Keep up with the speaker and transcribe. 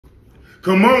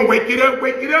Come on, wake it up, boy.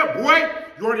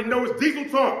 You already know it's diesel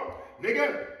talk.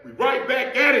 Nigga, we right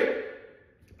back at it.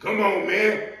 Come on,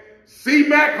 man.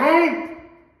 C-Mac home?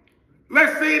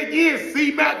 Let's say it again,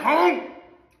 C-Mac home?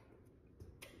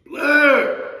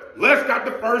 Blood. Lush got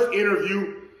the first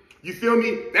interview. You feel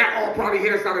me? That all probably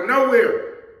hit us out of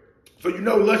nowhere. So you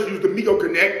know Lush used the Migo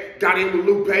Connect, got in with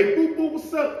Lupe. Boo, boo,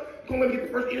 what's up? Come on, let me get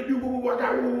the first interview. Woo, woo, I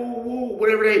got woo, woo, woo,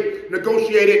 whatever they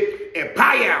negotiated. And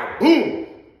pow, boom.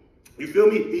 You feel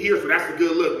me? He here, so that's a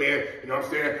good look, man. You know what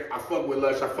I'm saying? I fuck with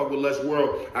Lush. I fuck with Lush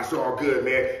World. That's all good,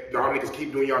 man. Y'all niggas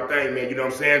keep doing y'all thing, man. You know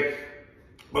what I'm saying?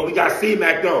 But we got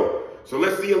C-Mac, though. So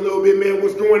let's see a little bit, man,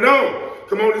 what's going on.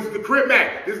 Come on, this is the Crip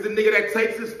Mac. This is the nigga that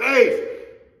takes his face.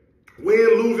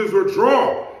 Win, loses, or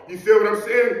draw. You feel what I'm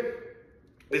saying?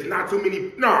 It's not too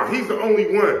many. Nah, he's the only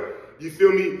one. You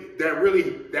feel me? That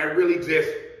really just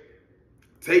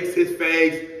takes his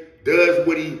face, does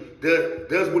what he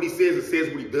says, and says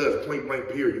what he does. Point blank,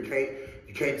 period.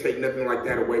 You can't take nothing like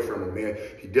that away from him, man.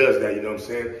 He does that, you know what I'm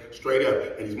saying? Straight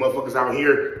up. And these motherfuckers out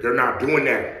here, they're not doing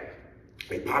that.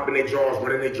 They popping their jaws,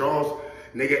 running their jaws,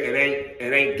 nigga,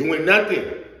 and ain't doing nothing.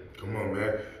 Come on,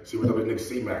 man. See what's up with nigga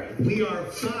C-Mac. We are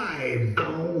 5.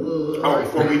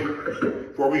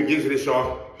 Before we get into this,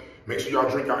 y'all, make sure y'all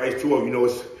drink y'all H2O. You know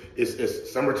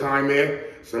it's summertime, man.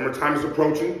 Summertime is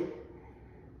approaching.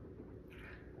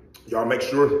 Y'all make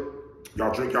sure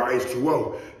y'all drink y'all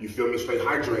H2O. You feel me? Stay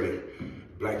hydrated.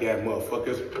 Black ass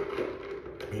motherfuckers.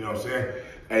 You know what I'm saying?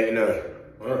 And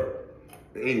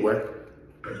anyway.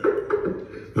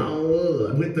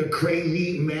 With the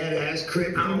crazy, mad-ass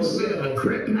Crip himself.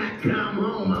 Crip Mac, come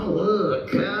home,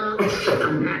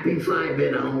 I'm happy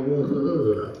 5-bit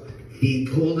on He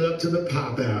pulled up to the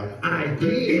pop-out. I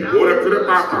did. Pulled up to the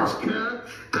pop-out.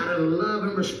 Out of love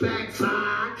and respect,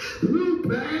 5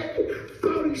 Lupe,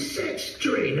 46th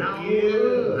Street on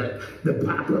Wood. The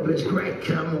pop-up is great.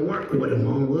 Come and work with him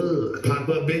on Wood.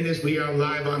 Pop-up business. We are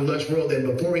live on Lush World. And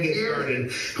before we get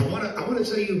started, I want to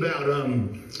tell you about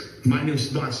my new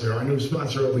sponsor. Our new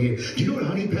sponsor over here. Do you know what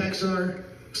honey packs are,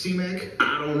 C-Mac?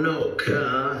 I don't know, cuz.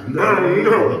 I don't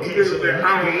know. Okay, so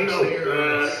I don't know.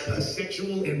 They're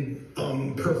sexual and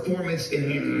performance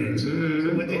enhancements.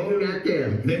 So what they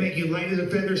do, they make you light as a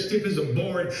feather, stiff as a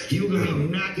board. You're going to be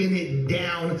knocking it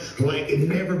down like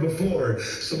never before.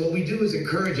 So what we do is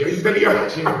encourage everybody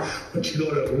watching to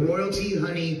go to Royalty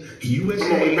Honey USA.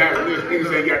 Come on, we back.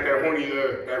 Niggas ain't got that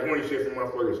horny shit from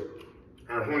motherfuckers.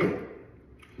 Horny.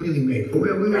 Really made.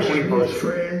 Well, we were close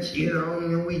friends, you know,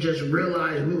 and we just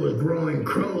realized we was growing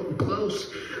close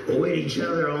with each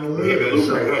other on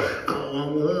Hood.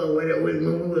 On Hood, when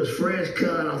we was friends,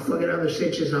 cut on fucking other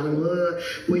stitches on Hood,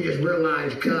 we just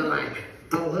realized, cut like,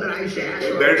 on Hood, I used to ask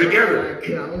her. They're together.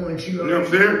 Like, I want you. You know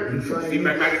what I'm saying?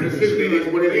 C-Mac got a decision. It is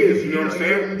what it is. You know what I'm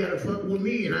saying? You only gotta fuck with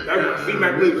me. And that's what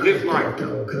C-Mac lives just like.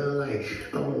 Like,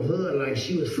 on Hood, like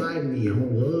she was fighting me on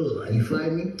Hood. You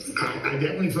fight me? I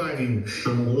definitely fight him.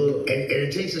 On Hood. And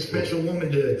it takes a special woman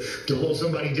to hold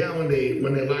somebody down when they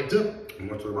locked up. I'm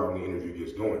gonna talk about when the interview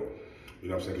gets going. You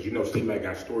know what I'm saying? Because you know C-Mac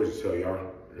got stories to tell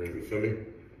y'all. You feel me?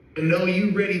 No,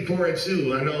 you ready for it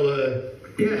too. I know,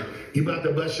 yeah. You about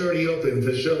to bust shorty open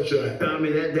for show shot. I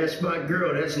mean, that's my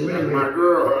girl. That's Lily. That's my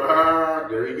girl.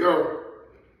 There you go.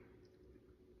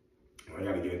 I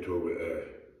gotta get into it with,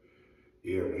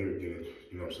 yeah, when he was getting,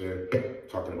 you know what I'm saying?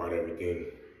 Talking about everything.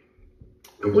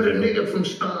 With a nigga from,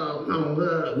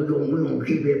 we're gonna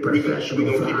keep it professional.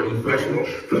 We're gonna keep it professional.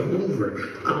 From Hoover,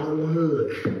 on Hood.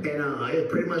 And it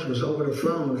pretty much was over the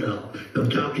phone, though. I'm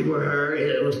talking with her.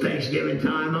 It was Thanksgiving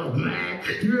time. Oh, man,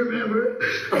 you remember?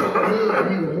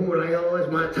 Nigga Hoover, like, oh,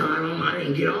 it's my time. I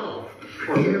didn't get off.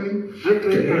 You hear me? He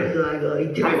did so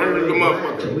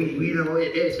you know,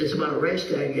 it's about a race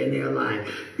tag in there, like,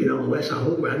 you know, West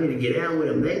Hoover, I need to get down with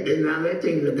them. Now they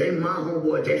think that they my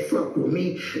homeboys, they fuck with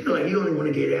me. They're like, you don't even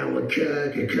want to get down with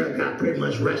Cud, because Cud got pretty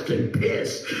much resting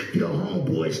piss. Your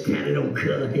homeboy standing on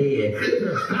Cud head.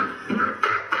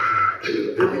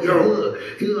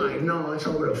 He's like, no, it's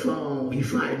over the phone. You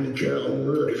fight me, Cud, on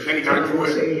Hood. He said he got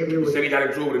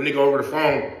into it with a nigga over the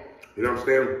phone. You know what I'm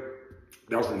saying?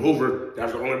 That was from Hoover.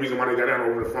 That's the only reason why they got down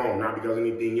over the phone, not because of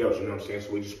anything else, you know what I'm saying?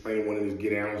 So we just playing one of these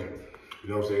get downs and, you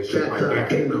know what I'm saying, shit like that.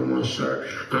 Came on my shirt.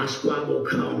 I squabble,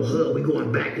 come Hood. We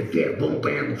going back and forth, boom,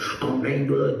 bam, on name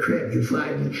blood Crip. You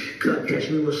fight me, cut, catch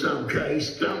me with something, cut, he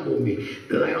stumbled me.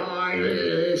 They're like, all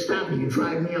right, stop me. You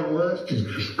fight me on us?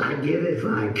 Just, I give it if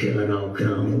I cut, I'll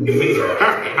come.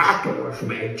 Store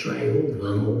from A-Tray,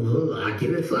 Hoover, I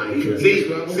give it if I cut.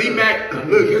 See, Mac,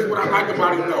 look, here's what I like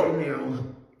about him, though.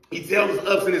 He tells his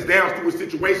ups and his downs through his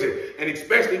situation, and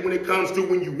especially when it comes to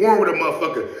when you warn with a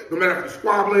motherfucker, no matter if you're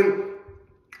squabbling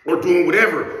or doing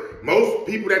whatever. most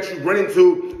people that you run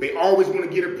into, they always want to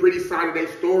get a pretty side of their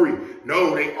story.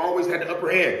 No, they always had the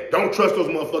upper hand. Don't trust those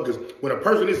motherfuckers. When a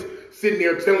person is sitting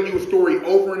there telling you a story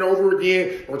over and over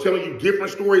again, or telling you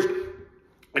different stories,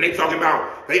 and they talking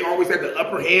about they always had the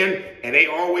upper hand, and they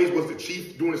always was the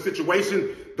chief doing the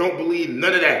situation, don't believe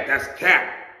none of that. That's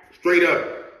cap. Straight up.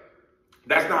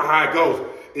 That's not how it goes.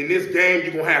 In this game,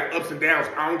 you're going to have ups and downs.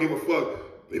 I don't give a fuck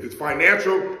if it's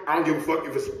financial. I don't give a fuck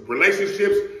if it's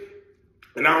relationships.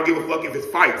 And I don't give a fuck if it's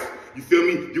fights. You feel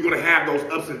me? You're going to have those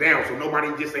ups and downs. So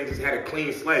nobody just ain't just had a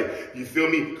clean slate. You feel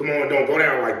me? Come on, don't go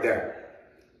down like that.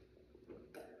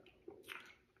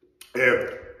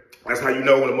 And that's how you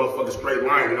know when a motherfucker's straight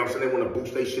line. You know what I'm saying? They want to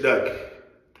boost their shit up.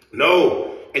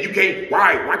 No. And you can't,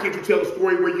 why? Why can't you tell the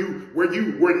story where a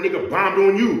nigga bombed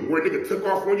on you, where a nigga took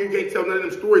off on you? You can't tell none of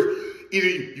them stories. Either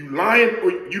you lying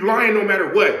or you lying no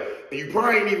matter what. And you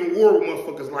probably ain't even war with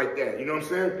motherfuckers like that. You know what I'm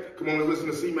saying? Come on, let's listen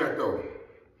to C-Mac though.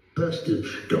 Busted.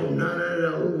 Don't none of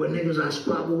the Hoover niggas I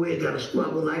squabble with got to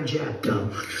squabble like Jack though.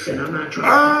 And I'm not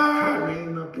trying to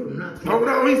name up or nothing. Hold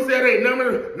on, he said ain't none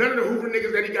of the Hoover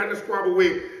niggas that he got in the squabble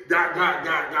with got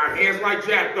hands like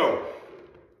Jack though.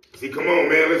 See, come on,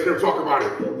 man, let's hear him talk about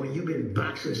it. But when you been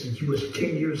boxing since you was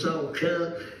 10 years old,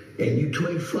 cuz, and you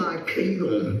 25K, you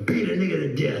gonna beat a nigga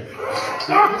to death.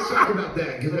 So let's talk about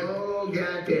that. Oh,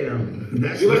 goddamn.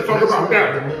 Let's talk about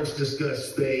that. The most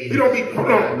discussed thing. He don't be, hold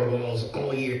on. The walls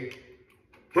all year.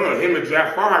 Him and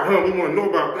Jack 5, we want to know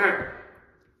about that.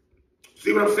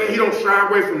 See what I'm saying? He don't shy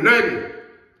away from nothing.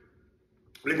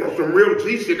 Nigga on some real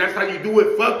G shit. That's how you do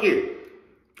it. Fuck it.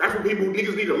 That's what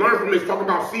niggas need to learn from this. Talk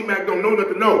about C-Mac don't know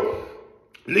nothing to know.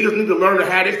 Niggas need to learn to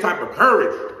have this type of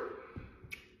courage.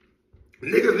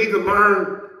 Niggas need to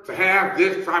learn to have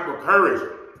this type of courage.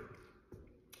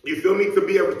 You feel me? To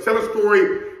be able to tell a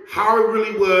story how it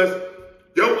really was,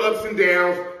 your ups and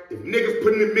downs. If niggas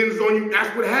putting the minutes on you,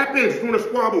 that's what happens during a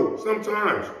squabble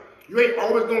sometimes. You ain't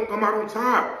always gonna come out on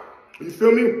top. You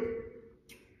feel me?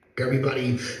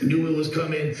 Everybody knew it was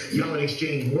coming. Y'all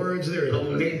exchanged words there.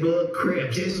 On neighborhood Crip,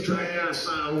 just try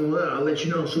outside on Hood. I'll let you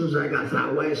know as soon as I got to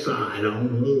that wayside on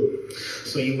Hood.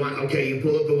 So you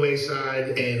pull up the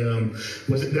wayside, and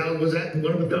was that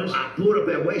one of the first? I pulled up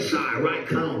at wayside, right?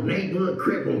 Come on, neighborhood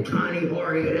Crip on tiny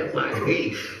hard-head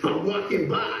FIP. I'm walking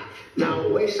by. Now,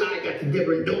 wayside got the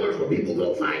different doors where people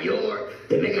go 5 yards.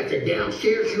 Then they got the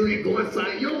downstairs, you ain't going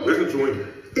 5 yards. Listen to him.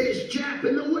 There's Jap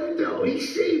in the window. He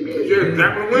see me. Yeah,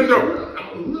 Jap in the window.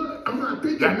 Look, I'm not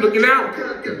thinking. Jap looking out.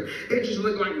 It just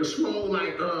looked like a small,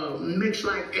 mixed,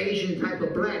 Asian type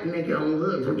of black nigga on the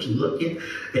hood. I'm just looking.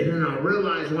 And then I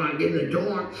realized when I get in the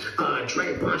dorm,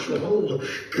 Trey Pascal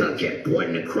kept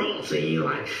pointing across. And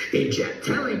and Jap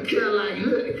telling kid,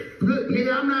 look,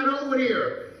 nigga, I'm not over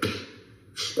there.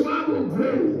 Squabble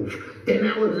Grove. And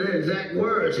that was the exact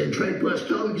words. And Trey Plus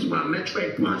told me, because when I met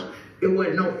Trey Plus, it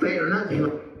wasn't no fade or nothing.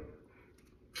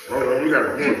 Hold on, we got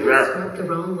to point to that. Spoke the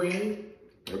wrong way.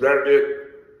 That it.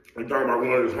 I'm talking about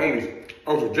one of his homies.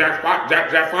 Oh, so Jack 5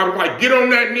 was like, get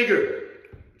on that nigga.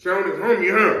 Telling his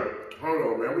homie, Hold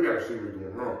on, man, we got to see what's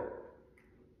going on.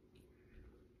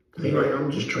 He's like, I'm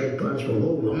just Trey Plus from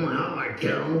over. I'm like, all right,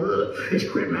 tell him, look, it's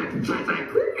Crip Mac and Fly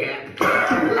Crip.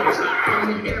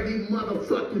 I'm in every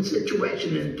motherfucking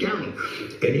situation in the county.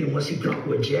 And then once he talked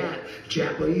with Jap,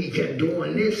 he kept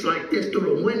doing this like this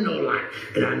through the window light.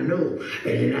 And I knew.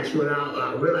 And then that's when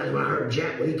I realized when I heard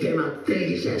Jap, when he came out the thing,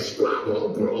 he said,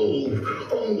 Squabble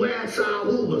Grove on West Side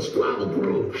Hoover, Squabble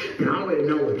Grove. And I already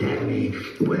know what that means.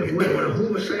 When a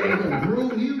Hoover say they're going to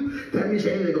groove you, that means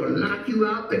they're going to knock you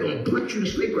out, they're going to put you to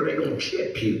sleep, or they're going to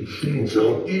chip you.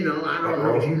 So, I don't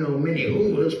know if you know many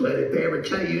Hoovers, but if they ever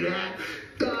tell you that,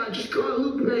 just call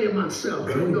Lupe and myself.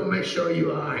 We're going to make sure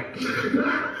you're all right.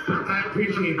 I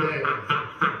appreciate that.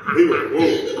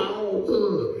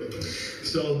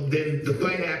 So then the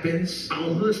fight happens.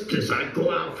 On Hustus, I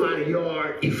go outside the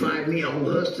yard. He fight me on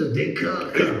Hustus. They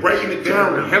come. He's breaking it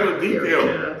down in hella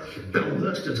detail. On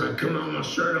Hustus, I come on my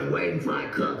shirt. I'm waiting for I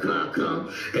come.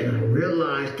 And I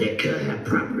realized that Cut had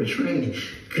proper training.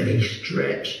 Cause he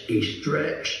stretched. Oh,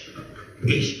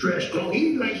 he stretched.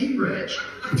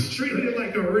 He's treating it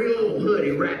like a real hood.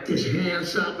 He wrapped his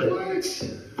hands up. And, what?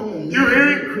 Oh, you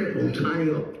hear?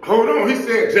 Hold on. He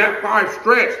said Jack 5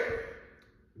 stretched.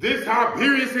 This how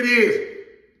serious it is.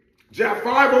 Jack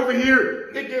 5 over here,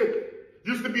 nigga,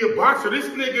 used to be a boxer. This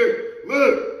nigga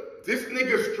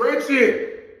stretching.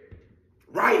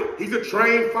 Right, he's a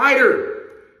trained fighter.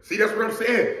 See, that's what I'm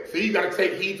saying. See, you gotta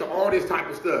take heed to all this type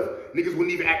of stuff. Niggas wouldn't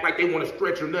even act like they want to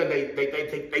stretch or nothing.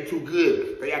 They too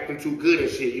good. They acting too good and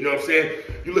shit. You know what I'm saying?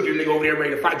 You look at a nigga over there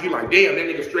ready to fight, you like, damn, that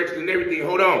nigga stretching and everything.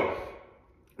 Hold on.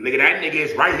 Nigga, that nigga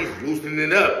is right. He's loosening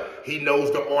it up. he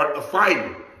knows the art of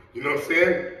fighting. You know what I'm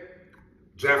saying?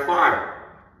 Jack 5.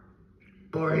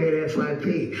 Hard-head FIP.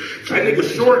 That nigga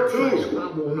short too.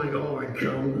 Squabble on like hard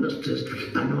cone hustlers.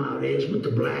 I know how it is with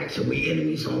the blacks and we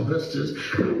enemies on hustlers.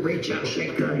 I reach out,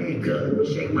 shake her hand, cut,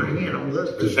 shake my hand on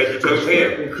hustlers. Shake each other's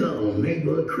hand. Cut on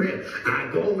neighborhood crib. I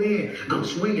go in, I'm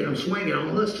swinging on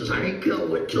hustlers. I ain't cut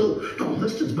with 2 on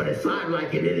hustlers, but if I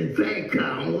like it, in fact, cut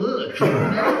on hood.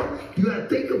 Now, you gotta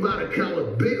think about it, cut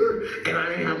was bigger, and I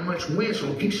didn't have much wind, so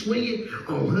I keep swinging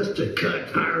on hustler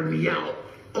cut, tired me out.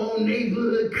 On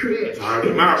neighborhood crib.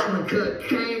 And that's when cut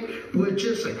came with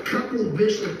just a couple of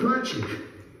vicious punches.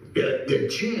 The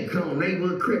chin come on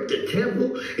neighborhood crib, the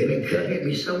temple, and then cut hit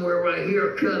me somewhere right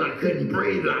here. Cut, I couldn't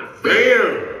breathe.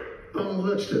 Damn. On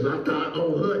hustlers, I thought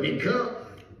on hood and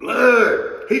cut.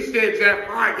 Blood. He said Jack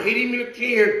 5 hit him in the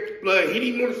chin. Blood. Hit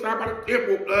him on the side by the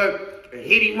temple. Blood. And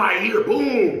hit him right here.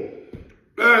 Boom.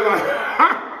 Blood. Like,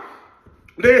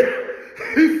 there.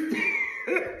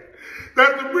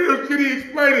 That's the real shit he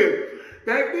explained it.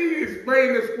 That nigga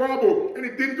explained the squabble, and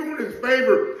it didn't do in his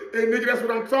favor. And nigga, that's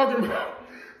what I'm talking about.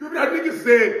 That nigga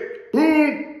said,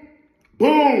 boom,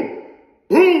 boom,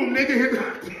 boom, nigga hit the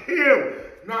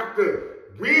damn, knocked the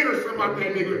wind or something out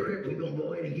that nigga. We gonna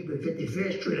go ahead and keep it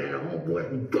 55th Street at a homeboy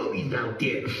from Bodie's out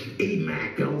there.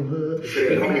 E-Mac on hood.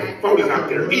 Homie Bodie's out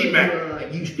there,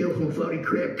 E-Mac. You still from 40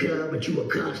 Crip Cub, but you a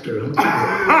custer. You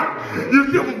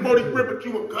still from 40 Crip, but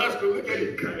you a custer. Look at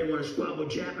you. Kind of want to squabble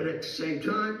Japping at the same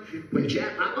time. When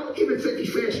Jap, I'm gonna keep it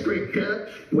 55th Street, Cub.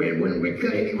 When we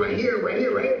cut hit me right here.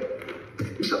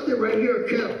 Something right here,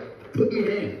 Cub. Put me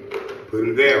down. Put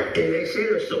him down. And they say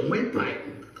there's some windpipe.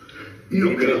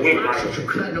 You know, boxers are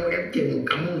cutting on everything.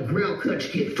 I'm on the ground, cuts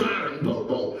get fired and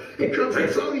bobo. And Cub from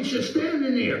 40's just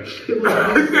standing there. It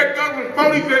was he said Cub from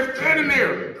 40's just standing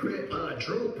there. Crip,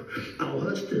 Droop,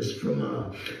 hustlers from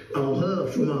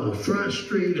Front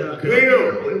Street. Damn.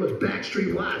 It was back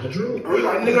street wise. Droop. I was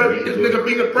like, nigga, this nigga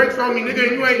beating the brakes on me, nigga,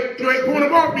 and you ain't pulling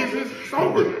him off, bitch. It's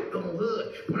over. On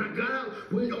hood. When I got out,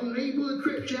 when on neighborhood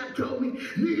Crip Chap told me,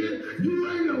 nigga, you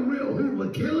ain't no real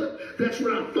hood killer. That's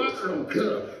what I thought on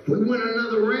Cub. We went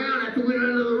another round. After we went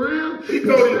another round, he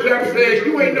told him, Jack said,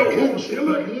 you ain't no hood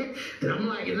killer. And I'm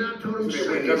like, and I told him,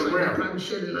 I probably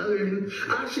said another interview.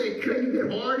 I said, Cub, you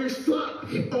get hard as fuck.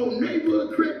 On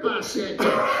neighborhood Crip, I said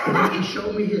that. And then he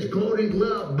showed me his golden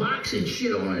glove boxing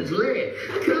shit on his leg.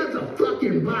 Cub's a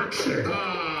fucking boxer.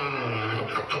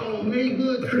 On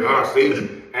neighborhood Crip.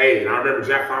 See? Hey, and I remember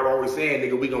Jack 5 always saying,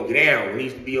 nigga, we gonna get down. When he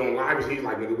used to be on live, he's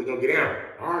like, nigga, we gonna get down.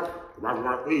 All right,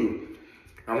 rock for you.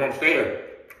 That's what I'm saying.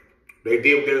 They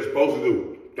did what they were supposed to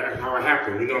do. That's how it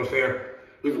happened, you know what I'm saying?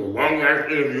 This was a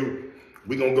long-ass interview.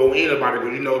 We gonna go in about it,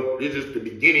 because, you know, this is the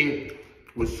beginning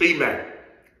with C-Mac.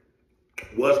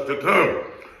 What's to come?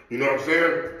 You know what I'm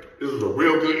saying? This is a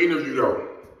real good interview, though.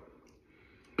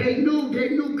 They knew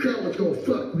Cub was gonna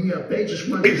fuck me up. They just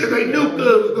wanted to they knew Cub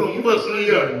was gonna fuck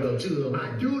me up.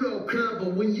 I do though, Cub,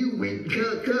 but when you went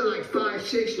Cub like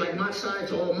 5'6", like my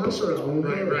size, all muscle on.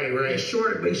 Right. He's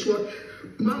short, but he's short.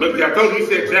 Look, I told you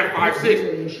he said Jack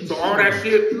 5'6". So all that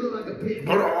shit, like a pig.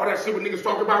 hold on, all that shit what niggas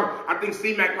talking about, I think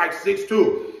C-Mac like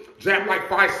 6'2", Jack like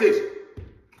 5'6".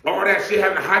 All that shit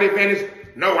having a height advantage.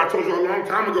 No, I told you a long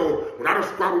time ago, when I don't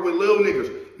squabble with little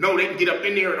niggas, no, they can get up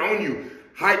in there and on you.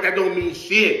 Height, that don't mean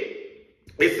shit.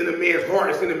 It's in the man's heart,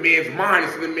 it's in the man's mind,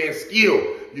 it's in the man's skill.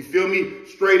 You feel me?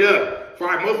 Straight up.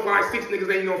 Most 5'6"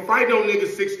 niggas ain't gonna fight no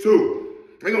niggas 6'2".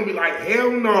 They gonna be like, hell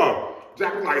no.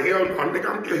 Jack was like, hell no.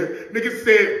 Niggas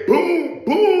said, boom,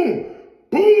 boom,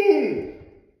 boom.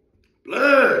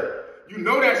 Blood. You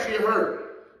know that shit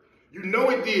hurt. You know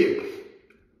it did.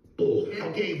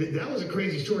 Okay, that was a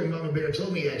crazy story Mama Bear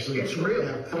told me, actually. It's real.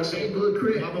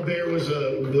 Mama Bear was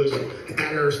at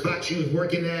her spot she was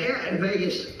working at. Yeah, in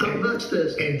Vegas.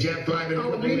 Buster's. And Jack 5 and a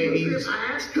couple ladies.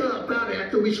 I asked her about it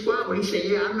after we squabbled. He said,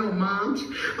 yeah, I know moms.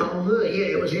 On hood, yeah,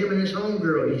 it was him and his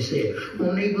homegirl, he said.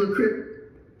 On neighborhood Crip.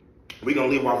 We're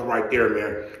going to leave off right there,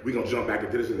 man. We're going to jump back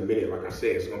into this in a minute. Like I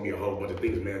said, it's going to be a whole bunch of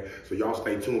things, man. So y'all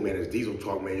stay tuned, man. It's Diesel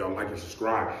Talk, man. Y'all like and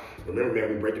subscribe. Remember, man,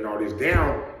 we're breaking all this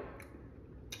down.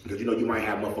 Because, you know, you might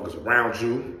have motherfuckers around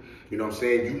you. You know what I'm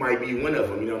saying? You might be one of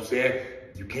them. You know what I'm saying?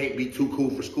 You can't be too cool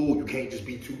for school. You can't just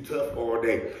be too tough all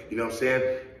day. You know what I'm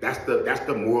saying? That's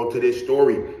the moral to this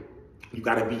story. You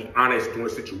got to be honest during a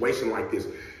situation like this.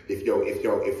 If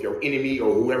your enemy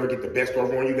or whoever get the best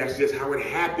over on you, that's just how it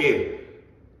happened.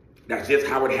 That's just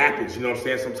how it happens. You know what I'm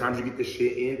saying? Sometimes you get the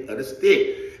shit in of the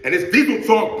stick. And it's Diesel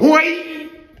Talk, boy.